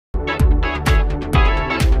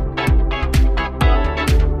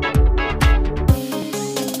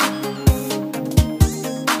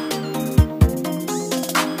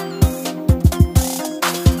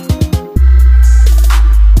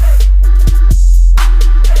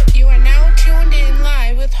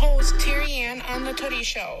TV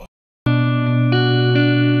show.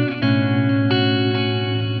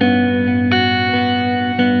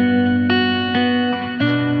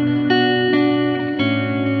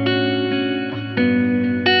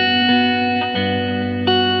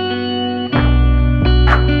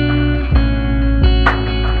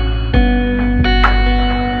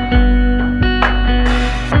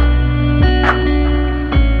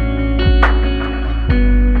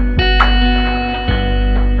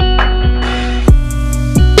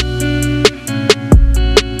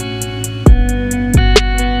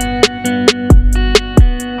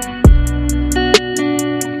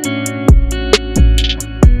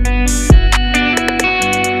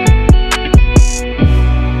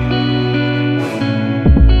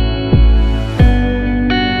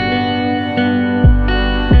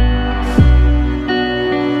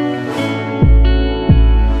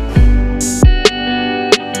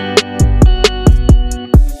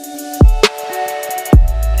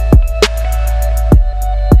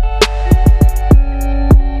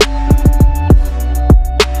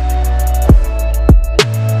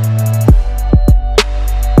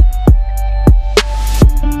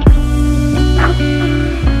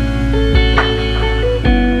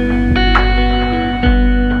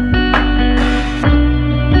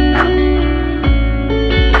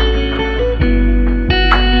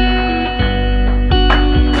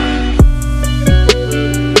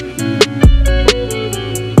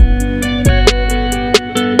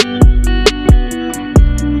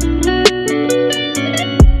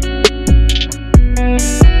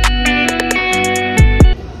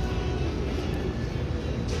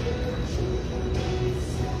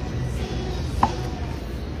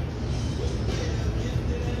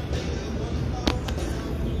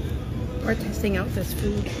 We're testing out this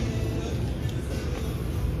food.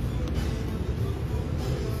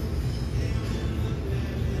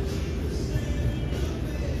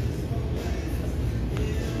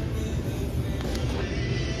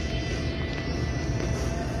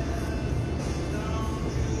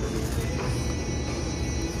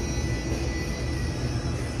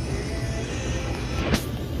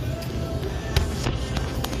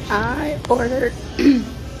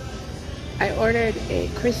 I ordered a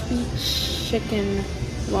crispy chicken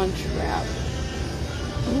lunch wrap.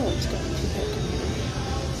 Oh, it's got too thick in here.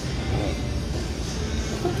 Alright.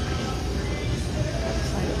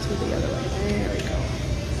 Slide it through the other way. There we go.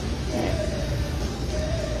 Alright.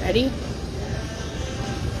 Ready?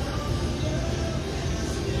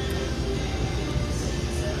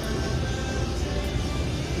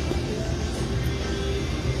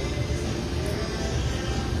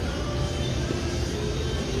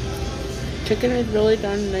 Chicken is really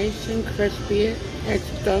done nice and crispy.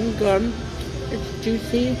 It's done good. It's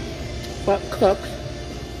juicy, but cooked.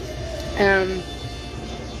 And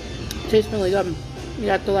tastes really good. You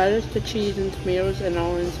got the lettuce, the cheese, and tomatoes, and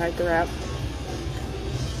all inside the wrap.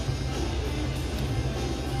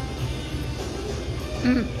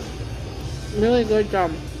 Really good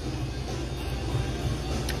job.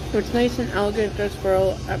 It's nice and elegant just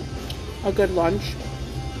for a good lunch.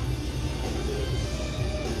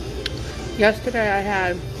 Yesterday I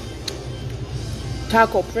had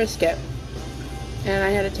taco brisket and I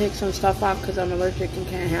had to take some stuff off because I'm allergic and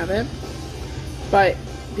can't have it. But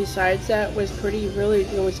besides that, it was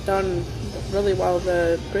it was done really well.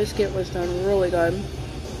 The brisket was done really good.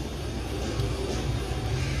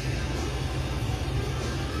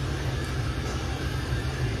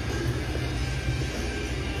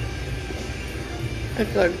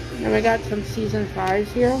 It's good. And I got some seasoned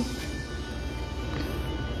fries here.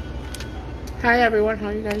 Hi everyone, how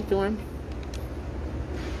you guys doing?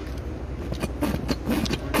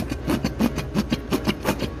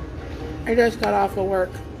 I just got off of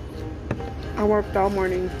work. I worked all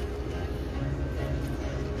morning.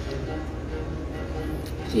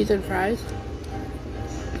 Seasoned fries.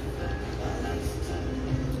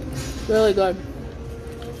 Really good.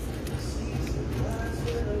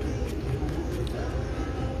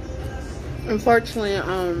 Unfortunately,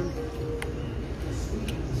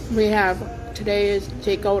 today is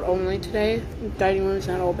takeout only today. The dining room is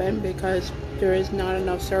not open because there is not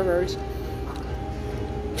enough servers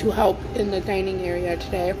to help in the dining area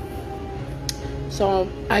today. So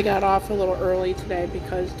I got off a little early today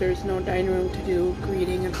because there's no dining room to do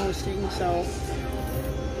greeting and hosting. So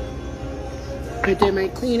I did my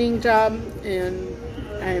cleaning job and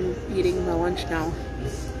I'm eating my lunch now.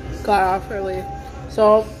 Got off early.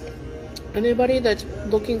 So anybody that's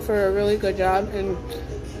looking for a really good job and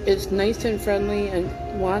is nice and friendly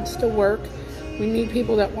and wants to work, we need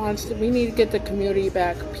people that we need to get the community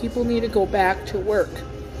back. People need to go back to work.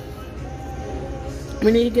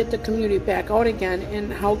 We need to get the community back out again.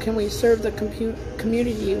 And how can we serve the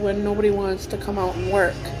community when nobody wants to come out and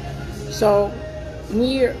work? So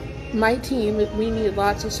my team, we need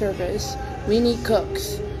lots of service. We need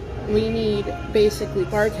cooks. We need basically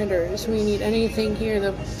bartenders. We need anything here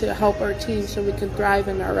to help our team so we can thrive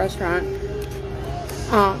in our restaurant.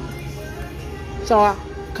 So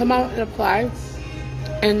come out and apply.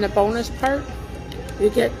 And the bonus part, you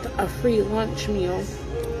get a free lunch meal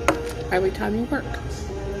every time you work.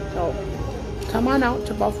 So come on out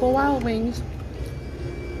to Buffalo Wild Wings.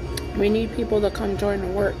 We need people to come join the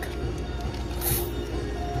work.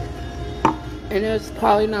 And it's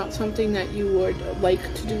probably not something that you would like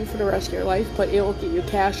to do for the rest of your life, but it will get you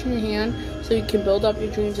cash in your hand so you can build up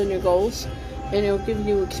your dreams and your goals. And it will give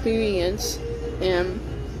you experience. And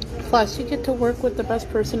plus, you get to work with the best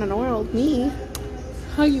person in the world, me.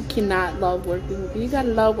 How you cannot love working with me? You gotta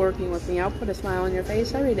love working with me. I'll put a smile on your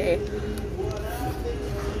face every day.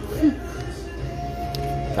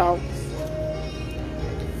 So,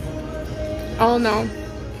 oh no,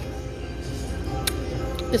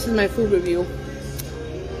 this is my food review,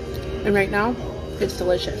 and right now, it's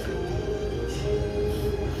delicious.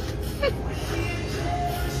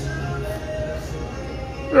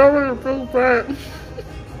 That was a big bite.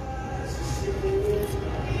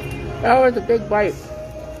 That was a big bite.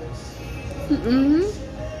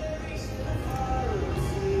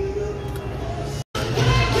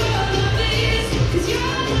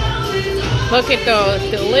 Look at those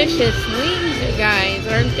delicious wings, you guys.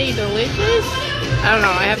 Aren't they delicious? I don't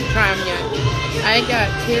know. I haven't tried them yet. I got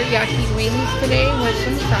teriyaki wings today with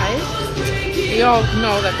some fries. You all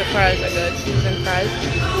know that the fries are good. Seasoned fries.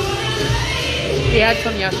 We had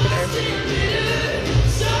some yesterday.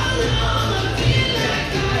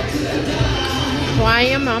 So I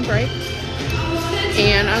am on break.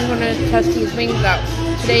 And I'm going to test these wings out.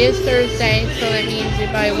 Today is Thursday, so that means you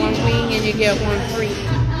buy one wing and you get one free.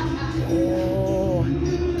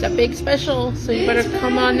 It's a big special, so you better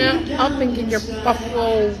come on up and get your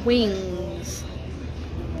buffalo wings.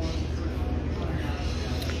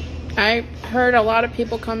 I heard a lot of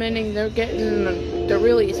people come in and they're getting the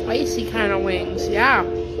really spicy kind of wings. Yeah.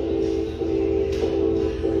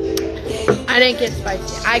 I didn't get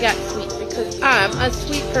spicy. I got sweet because I'm a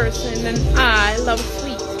sweet person and I love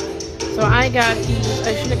sweet. So I got these.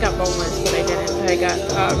 I should have got boneless, but I didn't. I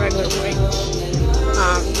got regular wings.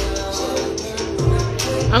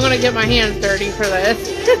 I'm gonna get my hands dirty for this.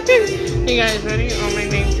 You guys ready? Oh, my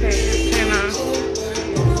name tag is kind of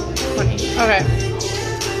funny. Okay.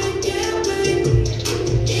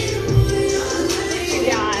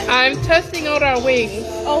 Yeah. I'm testing out our wings.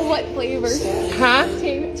 Oh, what flavor? Huh?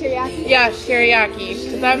 Teriyaki? Yeah, teriyaki.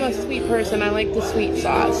 Because I'm a sweet person. I like the sweet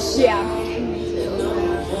sauce. Yeah.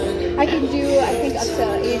 I can do, I think, up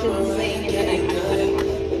to Asian zing, and then I kind of cut it off.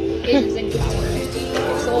 Asian zing flour.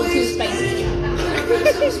 It's a little too spicy.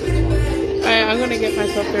 Alright, I'm gonna get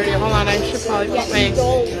myself dirty. Hold on, I should probably put my...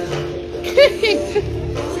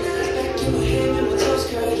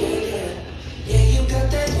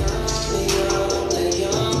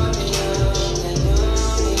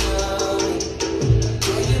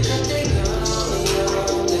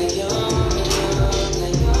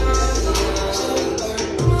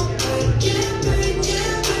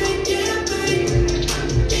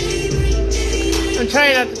 I'm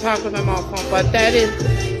trying not to talk with my mouth full, but that is,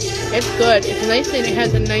 it's good. It's nice and it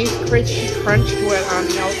has a nice crispy crunch to it on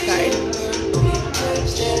the outside.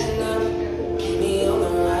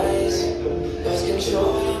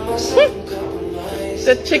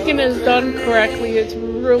 The chicken is done correctly. It's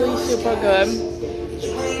really super good.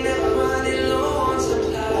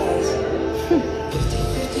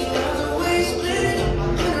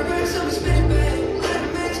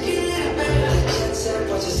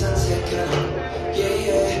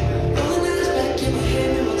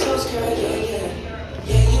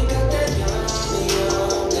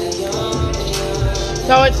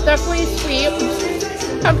 So it's definitely sweet.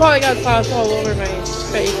 I probably got sauce all over my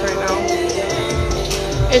face right now.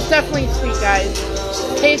 It's definitely sweet, guys.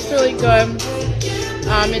 Tastes really good.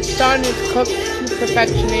 It's done, it's cooked to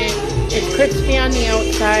perfection. It's crispy on the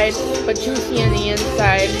outside, but juicy on the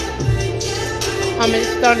inside.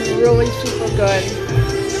 It's done really super good.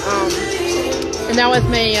 And that was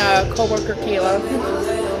my co-worker Kayla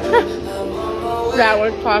that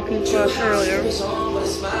was talking to us earlier.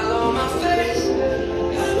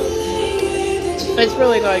 It's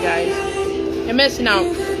really good, guys. You're missing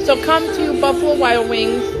out. So come to Buffalo Wild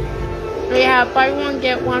Wings. We have buy one,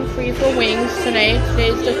 get one free for wings today.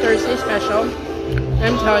 Today's the Thursday special.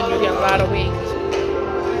 I'm telling you, you get a lot of wings.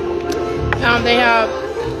 They have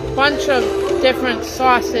bunch of different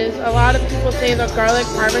sauces. A lot of people say the garlic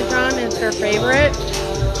parmesan is their favorite.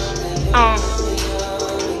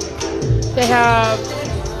 They have,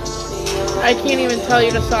 I can't even tell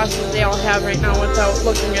you the sauces they all have right now without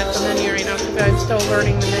looking at the menu right now because I'm still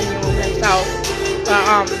learning the menu myself.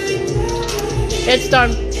 But it's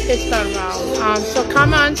done well. So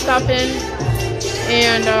come on, stop in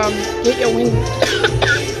and get your wings.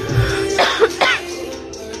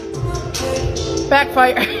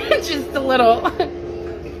 Backfire just a little.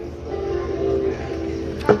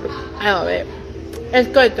 I love it. It's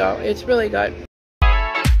good though. It's really good.